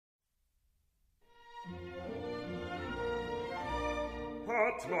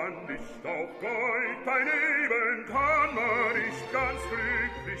hat man nicht auch Gold, dein Leben kann man nicht ganz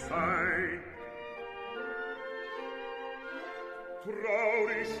glücklich sein.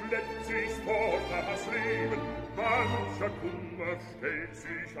 Traurig schleppt sich fort das Leben, mancher Kummer stellt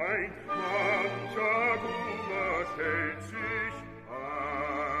sich ein, mancher Kummer stellt sich ein.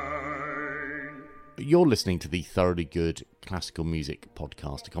 You're listening to the Thoroughly Good Classical Music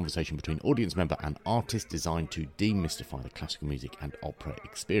Podcast, a conversation between audience member and artist designed to demystify the classical music and opera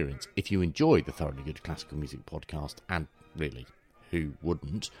experience. If you enjoy the Thoroughly Good Classical Music Podcast, and really, who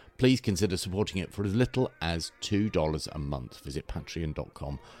wouldn't, please consider supporting it for as little as $2 a month. Visit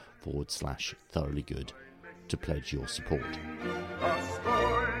patreon.com/thoroughlygood to pledge your support. Das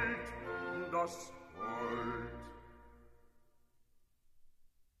Gold, das Gold.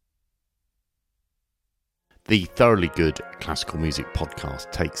 The Thoroughly Good Classical Music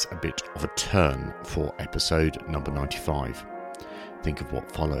Podcast takes a bit of a turn for episode number 95. Think of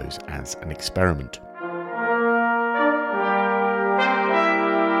what follows as an experiment.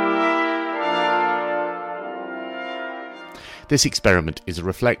 This experiment is a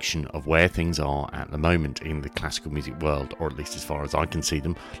reflection of where things are at the moment in the classical music world, or at least as far as I can see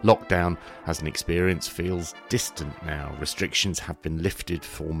them. Lockdown as an experience feels distant now. Restrictions have been lifted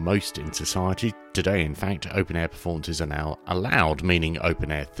for most in society. Today, in fact, open-air performances are now allowed, meaning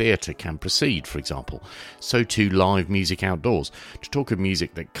open-air theatre can proceed, for example. So too live music outdoors. To talk of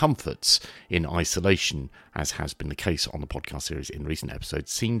music that comforts in isolation, as has been the case on the podcast series in recent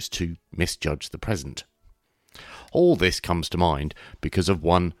episodes, seems to misjudge the present. All this comes to mind because of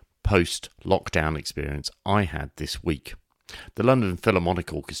one post-lockdown experience I had this week. The London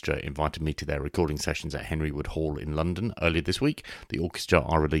Philharmonic Orchestra invited me to their recording sessions at Henry Wood Hall in London earlier this week. The orchestra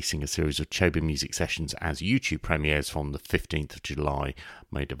are releasing a series of chamber music sessions as YouTube premieres from the 15th of July,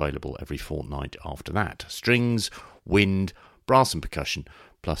 made available every fortnight after that. Strings, wind, brass and percussion,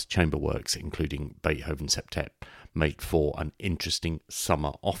 plus chamber works including Beethoven Septet, make for an interesting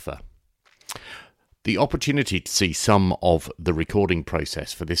summer offer. The opportunity to see some of the recording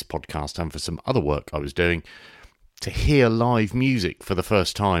process for this podcast and for some other work I was doing, to hear live music for the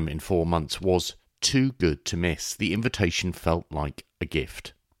first time in 4 months, was too good to miss. The invitation felt like a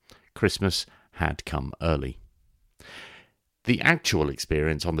gift. Christmas had come early. The actual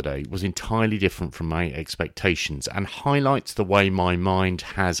experience on the day was entirely different from my expectations and highlights the way my mind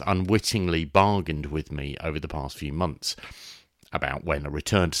has unwittingly bargained with me over the past few months about when a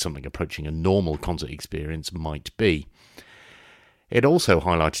return to something approaching a normal concert experience might be. It also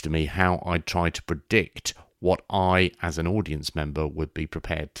highlighted to me how I'd tried to predict what I, as an audience member, would be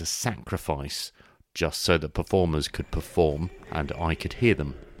prepared to sacrifice just so that performers could perform and I could hear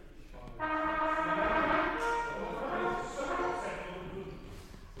them.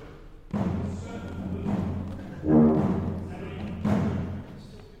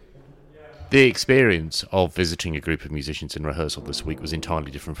 The experience of visiting a group of musicians in rehearsal this week was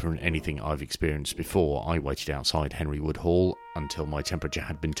entirely different from anything I've experienced before. I waited outside Henry Wood Hall until my temperature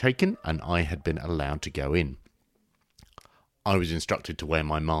had been taken and I had been allowed to go in. I was instructed to wear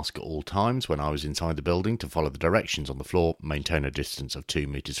my mask at all times when I was inside the building, to follow the directions on the floor, maintain a distance of 2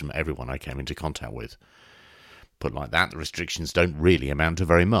 metres from everyone I came into contact with. Put like that, the restrictions don't really amount to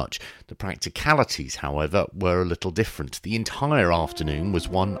very much. The practicalities, however, were a little different. The entire afternoon was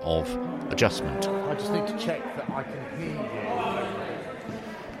one of adjustment. I just need to check that I can hear you.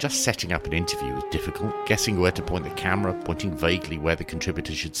 Just setting up an interview was difficult. Guessing where to point the camera, pointing vaguely where the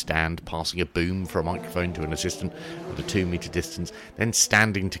contributor should stand, passing a boom for a microphone to an assistant at a 2 metre distance, then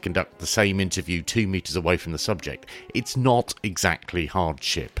standing to conduct the same interview 2 metres away from the subject. It's not exactly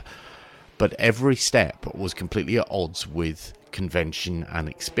hardship. But every step was completely at odds with convention and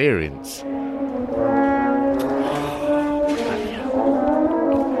experience. That's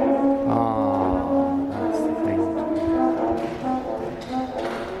the thing.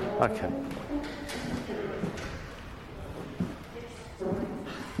 Okay.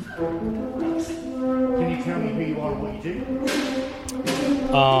 Can you tell me who you are and what you do?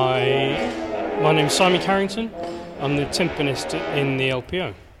 My name's Simon Carrington. I'm the timpanist in the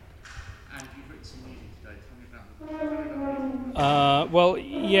LPO.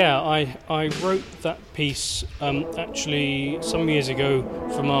 I wrote that piece actually some years ago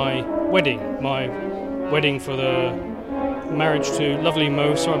for my wedding for the marriage to lovely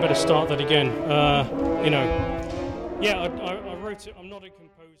Mo, so I better start that again. I wrote it. I'm not a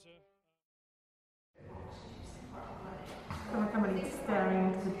composer. Somebody staring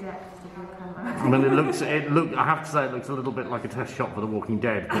into the depths of your camera. I mean, I have to say, it looks a little bit like a test shot for The Walking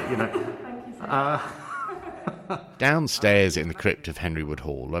Dead, but, you know. Thank you so much. Downstairs in the crypt of Henry Wood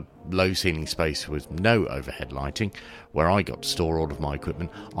Hall, a low-ceiling space with no overhead lighting, where I got to store all of my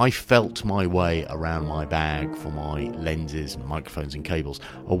equipment, I felt my way around my bag for my lenses and microphones and cables,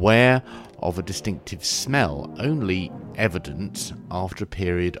 aware of a distinctive smell, only evident after a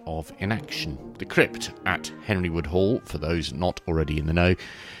period of inaction. The crypt at Henry Wood Hall, for those not already in the know,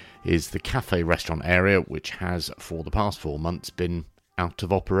 is the cafe-restaurant area which has, for the past 4 months, been out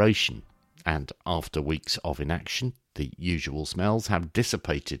of operation. And after weeks of inaction, the usual smells have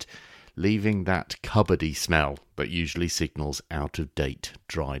dissipated, leaving that cupboardy smell that usually signals out-of-date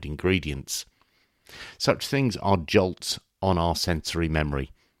dried ingredients. Such things are jolts on our sensory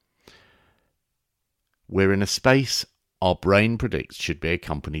memory. We're in a space our brain predicts should be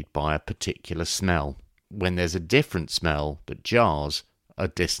accompanied by a particular smell. When there's a different smell that jars, a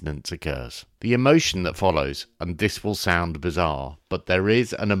dissonance occurs. The emotion that follows, and this will sound bizarre, but there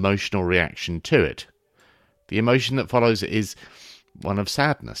is an emotional reaction to it. The emotion that follows is one of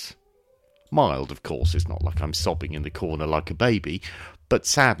sadness. Mild, of course, it's not like I'm sobbing in the corner like a baby, but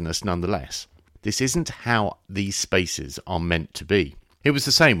sadness nonetheless. This isn't how these spaces are meant to be. It was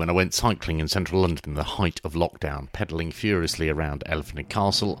the same when I went cycling in central London in the height of lockdown. Pedalling furiously around Elephant and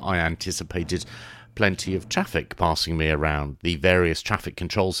Castle, I anticipated plenty of traffic passing me around the various traffic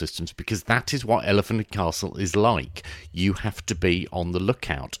control systems, because that is what Elephant and Castle is like. You have to be on the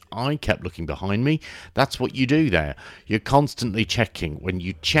lookout. I kept looking behind me. That's what you do there. You're constantly checking. When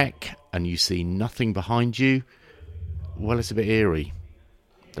you check and you see nothing behind you, well, it's a bit eerie.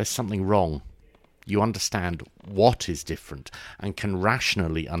 There's something wrong. You understand what is different and can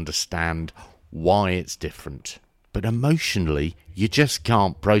rationally understand why it's different. But emotionally, you just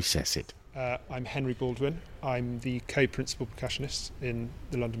can't process it. I'm Henry Baldwin. I'm the co-principal percussionist in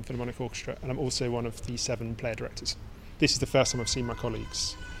the London Philharmonic Orchestra, and I'm also one of the 7 player directors. This is the first time I've seen my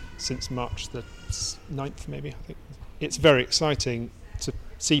colleagues since March the 9th, maybe, I think. It's very exciting to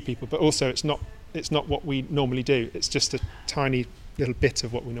see people, but also it's not what we normally do. It's just a tiny little bit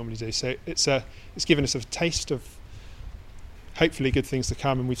of what we normally do. So it's given us a taste of hopefully good things to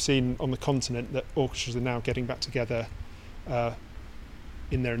come, and we've seen on the continent that orchestras are now getting back together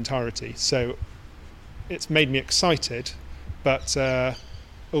in their entirety. So it's made me excited, but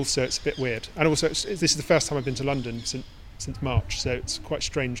also it's a bit weird. And also this is the first time I've been to London since March, so it's quite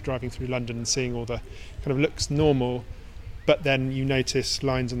strange driving through London and seeing all the kind of looks normal, but then you notice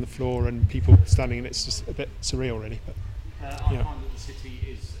lines on the floor and people standing, and it's just a bit surreal, really. But I find that the city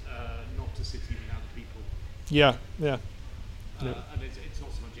is not a city without people. Yeah. And it's not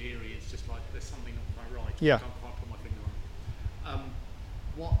so much eerie, it's just like there's something not quite right. Yeah. I can't quite put my finger on.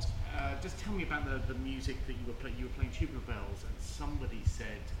 Just tell me about the music that you were playing. You were playing Tubular Bells, and somebody said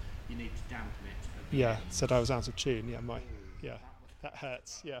you need to dampen it. Yeah, said I was out of tune. That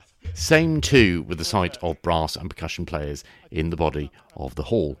hurts. Yeah. Same too with the sight of brass and percussion players in the body of the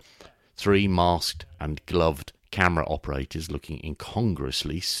hall. 3 masked and gloved camera operators looking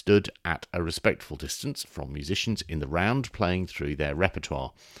incongruously stood at a respectful distance from musicians in the round playing through their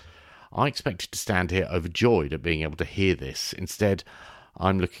repertoire. I expected to stand here overjoyed at being able to hear this. Instead,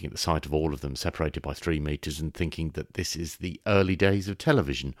 I'm looking at the sight of all of them separated by 3 metres and thinking that this is the early days of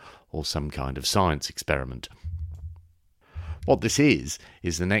television or some kind of science experiment. What this is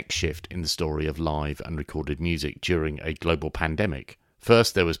the next shift in the story of live and recorded music during a global pandemic.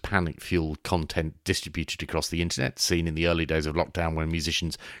 First, there was panic-fueled content distributed across the internet, seen in the early days of lockdown when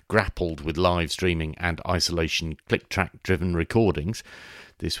musicians grappled with live streaming and isolation click-track-driven recordings.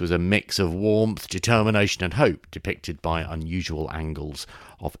 This was a mix of warmth, determination and hope, depicted by unusual angles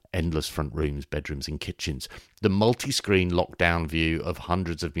of endless front rooms, bedrooms and kitchens. The multi-screen lockdown view of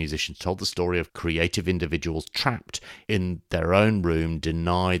hundreds of musicians told the story of creative individuals trapped in their own room,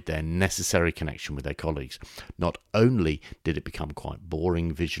 denied their necessary connection with their colleagues. Not only did it become quite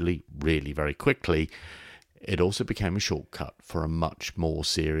boring visually, really very quickly, it also became a shortcut for a much more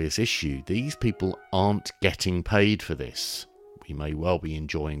serious issue. These people aren't getting paid for this. We may well be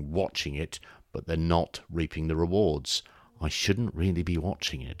enjoying watching it, but they're not reaping the rewards. I shouldn't really be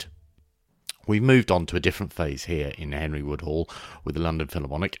watching it. We've moved on to a different phase here in Henry Wood Hall with the London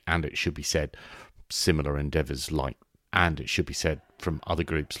Philharmonic, and it should be said, similar endeavours from other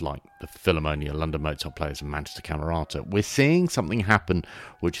groups like the Philharmonia, London Mozart Players and Manchester Camerata. We're seeing something happen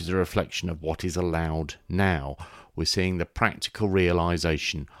which is a reflection of what is allowed now. We're seeing the practical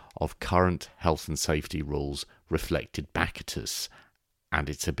realisation of current health and safety rules reflected back at us, and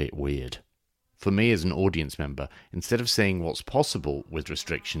it's a bit weird. For me as an audience member, instead of seeing what's possible with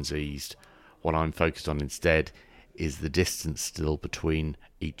restrictions eased, what I'm focused on instead is the distance still between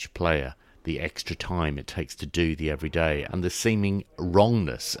each player. the extra time it takes to do the everyday, and the seeming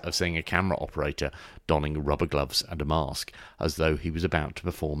wrongness of seeing a camera operator donning rubber gloves and a mask as though he was about to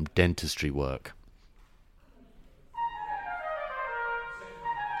perform dentistry work.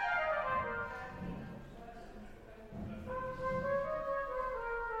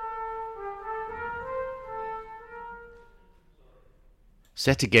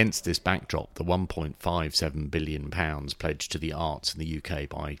 Set against this backdrop, the £1.57 billion pledged to the arts in the UK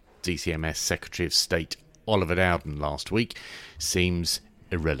by DCMS Secretary of State Oliver Dowden last week seems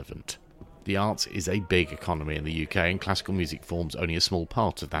irrelevant. The arts is a big economy in the UK, and classical music forms only a small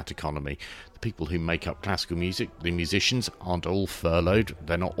part of that economy. The people who make up classical music, the musicians, aren't all furloughed,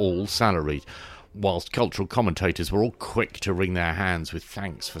 they're not all salaried. Whilst cultural commentators were all quick to wring their hands with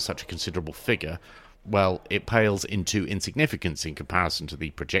thanks for such a considerable figure, well, it pales into insignificance in comparison to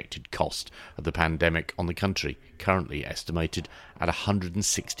the projected cost of the pandemic on the country, currently estimated at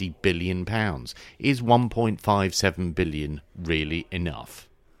 £160 billion. Is £1.57 billion really enough?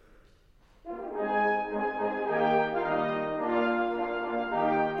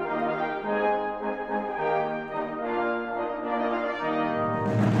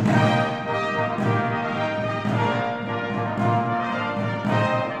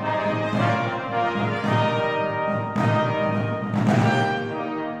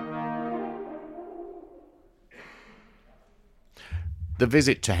 The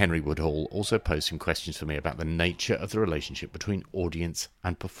visit to Henry Woodhall also posed some questions for me about the nature of the relationship between audience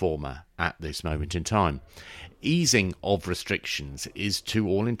and performer at this moment in time. Easing of restrictions is, to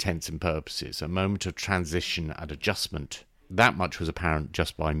all intents and purposes, a moment of transition and adjustment. That much was apparent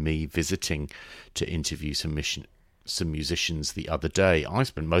just by me visiting to interview some musicians the other day. I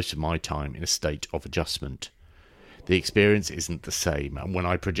spent most of my time in a state of adjustment. The experience isn't the same, and when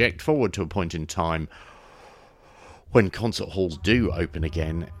I project forward to a point in time when concert halls do open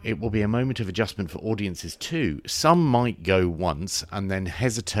again, it will be a moment of adjustment for audiences too. Some might go once and then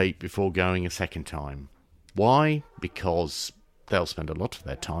hesitate before going a second time. Why? Because they'll spend a lot of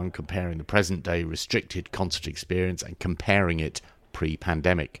their time comparing the present-day restricted concert experience and comparing it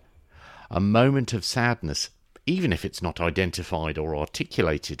pre-pandemic. A moment of sadness, even if it's not identified or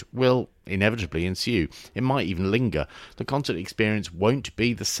articulated, will inevitably ensue. It might even linger. The concert experience won't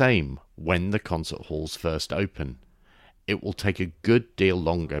be the same when the concert halls first open. It will take a good deal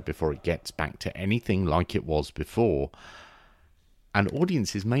longer before it gets back to anything like it was before, and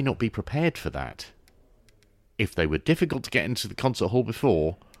audiences may not be prepared for that. If they were difficult to get into the concert hall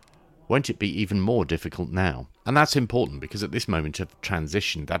before, won't it be even more difficult now? And that's important because at this moment of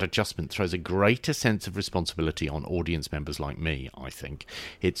transition, that adjustment throws a greater sense of responsibility on audience members like me, I think.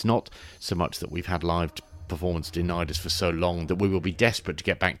 It's not so much that we've had live performance denied us for so long that we will be desperate to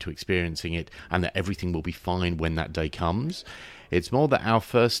get back to experiencing it and that everything will be fine when that day comes. It's more that our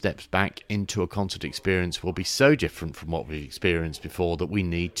first steps back into a concert experience will be so different from what we've experienced before that we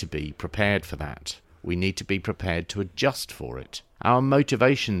need to be prepared for that. We need to be prepared to adjust for it. Our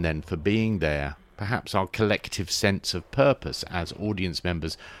motivation then for being there, perhaps our collective sense of purpose as audience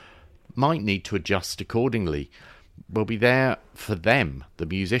members, might need to adjust accordingly. We'll be there for them, the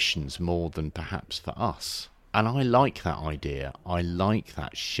musicians, more than perhaps for us. And I like that idea. I like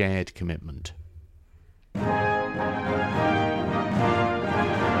that shared commitment.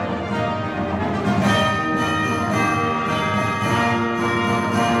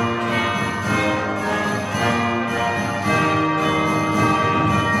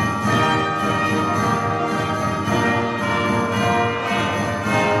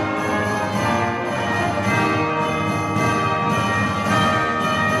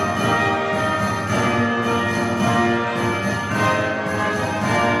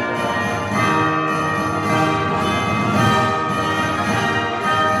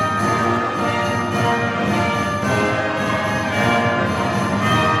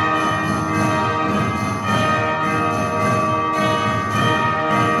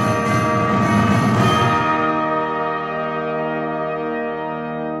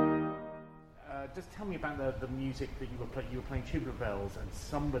 That you were playing Tubular Bells, and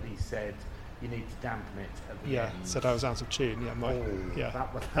somebody said you need to dampen it at the end. Said I was out of tune.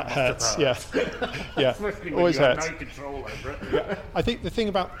 That hurts. Yeah, always hurts. No control over it. Yeah. I think the thing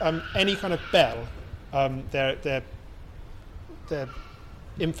about any kind of bell, they're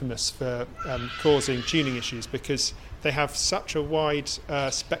infamous for causing tuning issues because they have such a wide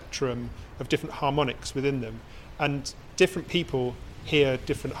spectrum of different harmonics within them, and different people hear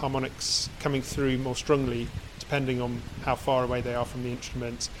different harmonics coming through more strongly depending on how far away they are from the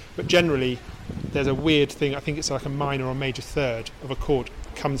instrument. But generally, there's a weird thing, I think it's like a minor or major third of a chord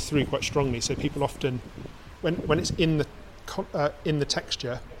comes through quite strongly. So people often, when it's in the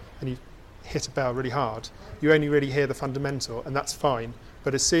texture and you hit a bell really hard, you only really hear the fundamental, and that's fine.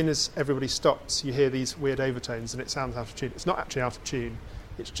 But as soon as everybody stops, you hear these weird overtones, and it sounds out of tune. It's not actually out of tune.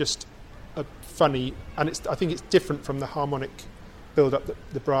 It's just a funny, and I think it's different from the harmonic build-up that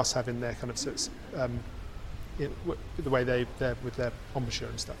the brass have in there, kind of. So it's the way they're with their embouchure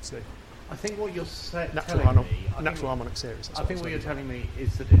and stuff. So I think what you're natural harmonic series. I think what you're telling me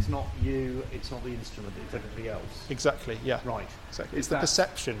is that it's not you, it's not the instrument, it's everybody else. Exactly. Yeah. Right. Exactly. It's the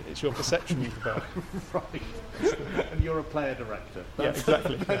perception. It's your perception of the bell. Right. And you're a player director. Yeah.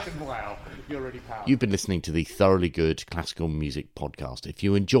 Exactly. Wow. You're really powerful. You've been listening to the Thoroughly Good Classical Music Podcast. If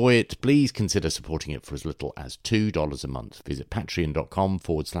you enjoy it, please consider supporting it for as little as $2 a month. Visit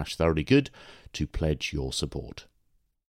patreon.com/thoroughlygood to pledge your support.